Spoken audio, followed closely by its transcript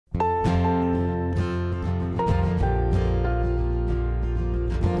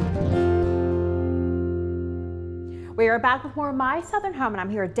We are back with more of My Southern Home, and I'm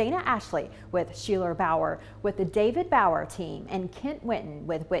here with Dayna Ashley with Sheila Bauer with the David Bauer Team and Kent Witten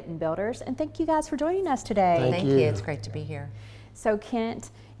with Witten Builders. And thank you guys for joining us today. Thank you. It's great to be here. So Kent,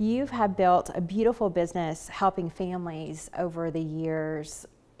 you have built a beautiful business helping families over the years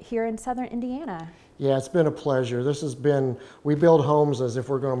here in Southern Indiana. Yeah, it's been a pleasure. We build homes as if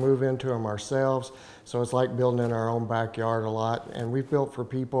we're going to move into them ourselves. So it's like building in our own backyard a lot. And we've built for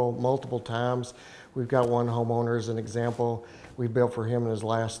people multiple times. We've got one homeowner as an example. We built for him in his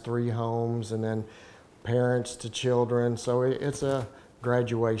last 3 homes, and then parents to children. So it's a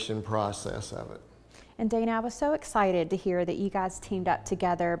graduation process of it. And Dayna, I was so excited to hear that you guys teamed up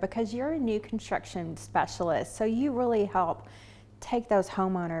together because you're a new construction specialist. So you really help take those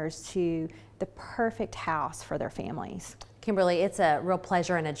homeowners to the perfect house for their families. Kimberly, it's a real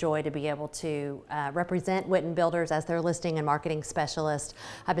pleasure and a joy to be able to represent Witten Builders as their listing and marketing specialist.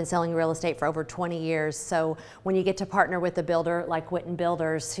 I've been selling real estate for over 20 years, so when you get to partner with a builder like Witten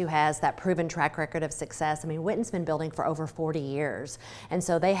Builders who has that proven track record of success, I mean, Witten's been building for over 40 years, and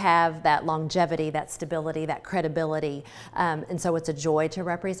so they have that longevity, that stability, that credibility, and so it's a joy to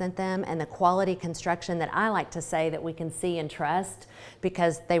represent them, and the quality construction that I like to say that we can see and trust,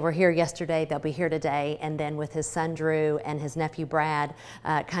 because they were here yesterday, they'll be here today, and then with his son Drew and his nephew Brad,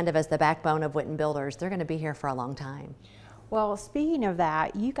 kind of as the backbone of Witten Builders, they're going to be here for a long time. Well, speaking of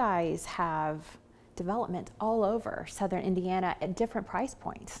that, you guys have development all over Southern Indiana at different price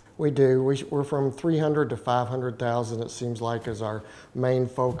points. We do. We're from 300 to 500,000, it seems like, is our main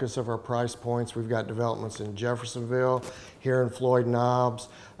focus of our price points. We've got developments in Jeffersonville, here in Floyd Knobs,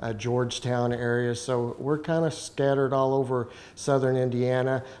 Georgetown area. So we're kind of scattered all over Southern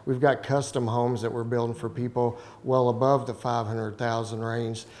Indiana. We've got custom homes that we're building for people well above the 500,000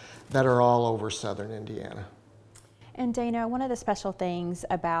 range that are all over Southern Indiana. And Dayna, one of the special things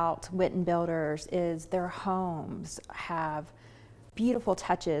about Witten Builders is their homes have beautiful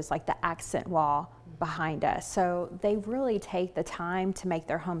touches like the accent wall behind us. So they really take the time to make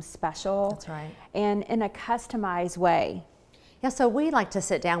their homes special. That's right. And in a customized way. Yeah, so we like to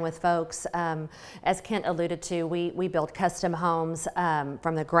sit down with folks. As Kent alluded to, we build custom homes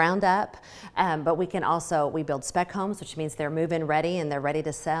from the ground up, but we build spec homes, which means they're move-in ready and they're ready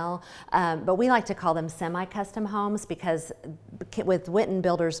to sell. But we like to call them semi-custom homes because with Witten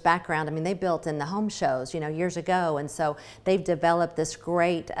Builders' background, I mean, they built in the home shows, years ago, and so they've developed this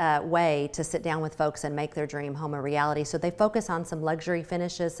great way to sit down with folks and make their dream home a reality. So they focus on some luxury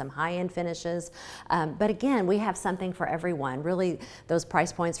finishes, some high-end finishes, but again, we have something for everyone. Really, those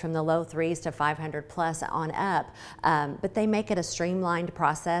price points from the low 3s to 500 plus on up, but they make it a streamlined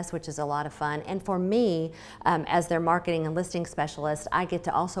process, which is a lot of fun. And for me, as their marketing and listing specialist, I get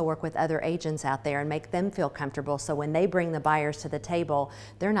to also work with other agents out there and make them feel comfortable. So when they bring the buyers to the table,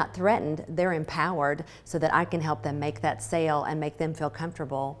 they're not threatened, they're empowered, so that I can help them make that sale and make them feel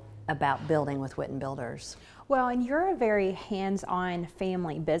comfortable about building with Witten Builders. Well, and you're a very hands-on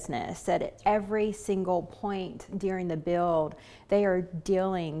family business that at every single point during the build, they are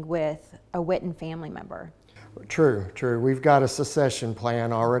dealing with a Witten family member. True. We've got a succession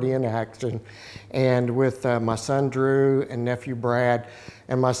plan already in action, and with my son Drew and nephew Brad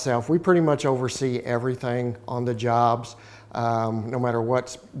and myself, we pretty much oversee everything on the jobs, no matter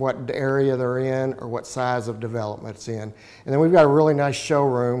what area they're in or what size of development it's in. And then we've got a really nice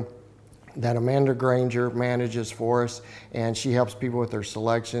showroom that Amanda Granger manages for us, and she helps people with their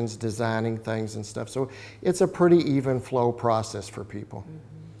selections, designing things and stuff. So it's a pretty even flow process for people.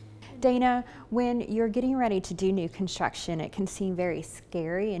 Dayna, when you're getting ready to do new construction, it can seem very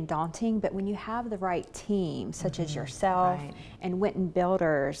scary and daunting, but when you have the right team, such as yourself and Witten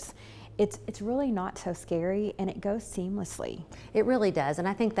Builders, it's really not so scary, and it goes seamlessly. It really does, and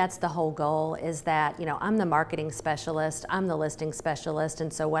I think that's the whole goal, is that, I'm the marketing specialist, I'm the listing specialist,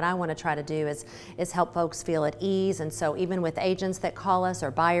 and so what I want to try to do is help folks feel at ease. And so even with agents that call us or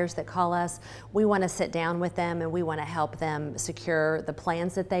buyers that call us, we want to sit down with them and we want to help them secure the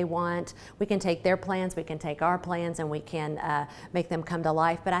plans that they want. We can take their plans, we can take our plans, and we can make them come to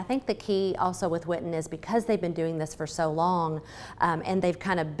life. But I think the key also with Witten is because they've been doing this for so long, and they've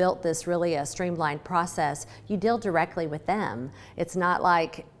kind of built this really a streamlined process, you deal directly with them. It's not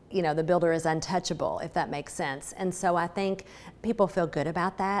like, the builder is untouchable, if that makes sense. And so I think people feel good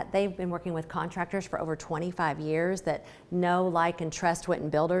about that. They've been working with contractors for over 25 years that know, like, and trust Witten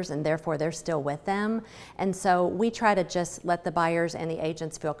Builders, and therefore they're still with them. And so we try to just let the buyers and the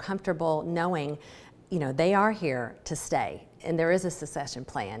agents feel comfortable knowing, they are here to stay. And there is a succession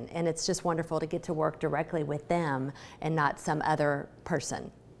plan, and it's just wonderful to get to work directly with them and not some other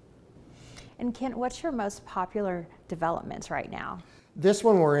person. And Kent, what's your most popular developments right now? This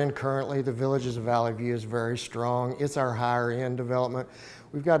one we're in currently, the Villages of Valley View, is very strong. It's our higher end development.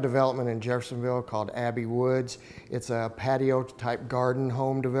 We've got development in Jeffersonville called Abbey Woods. It's a patio type garden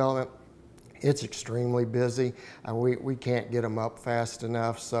home development. It's extremely busy. We can't get them up fast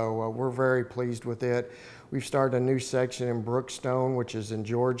enough, so we're very pleased with it. We've started a new section in Brookstone, which is in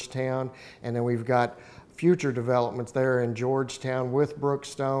Georgetown, and then we've got future developments there in Georgetown with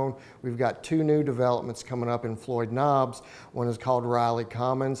Brookstone. We've got 2 new developments coming up in Floyd Knobs. One is called Riley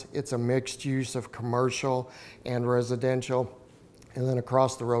Commons. It's a mixed use of commercial and residential. And then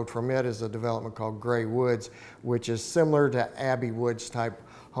across the road from it is a development called Gray Woods, which is similar to Abbey Woods type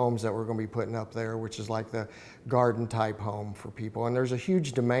homes that we're going to be putting up there, which is like the garden type home for people. And there's a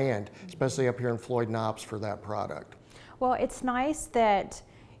huge demand, especially up here in Floyd Knobs, for that product. Well, it's nice that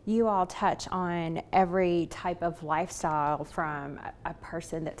you all touch on every type of lifestyle, from a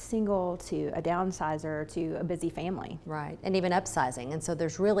person that's single to a downsizer to a busy family. Right, and even upsizing. And so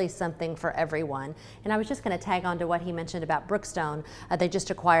there's really something for everyone. And I was just going to tag on to what he mentioned about Brookstone. They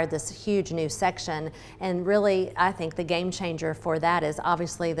just acquired this huge new section, and really I think the game changer for that is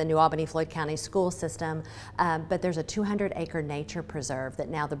obviously the New Albany Floyd County school system, but there's a 200-acre nature preserve that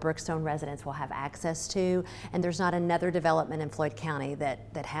now the Brookstone residents will have access to, and there's not another development in Floyd County that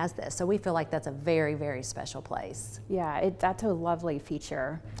has this. So we feel like that's a very, very special place. Yeah, that's a lovely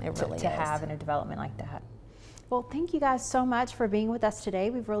feature to have in a development like that. Well, thank you guys so much for being with us today.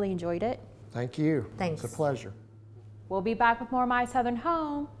 We've really enjoyed it. Thank you. Thanks. It's a pleasure. We'll be back with more My Southern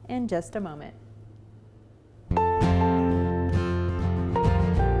Home in just a moment.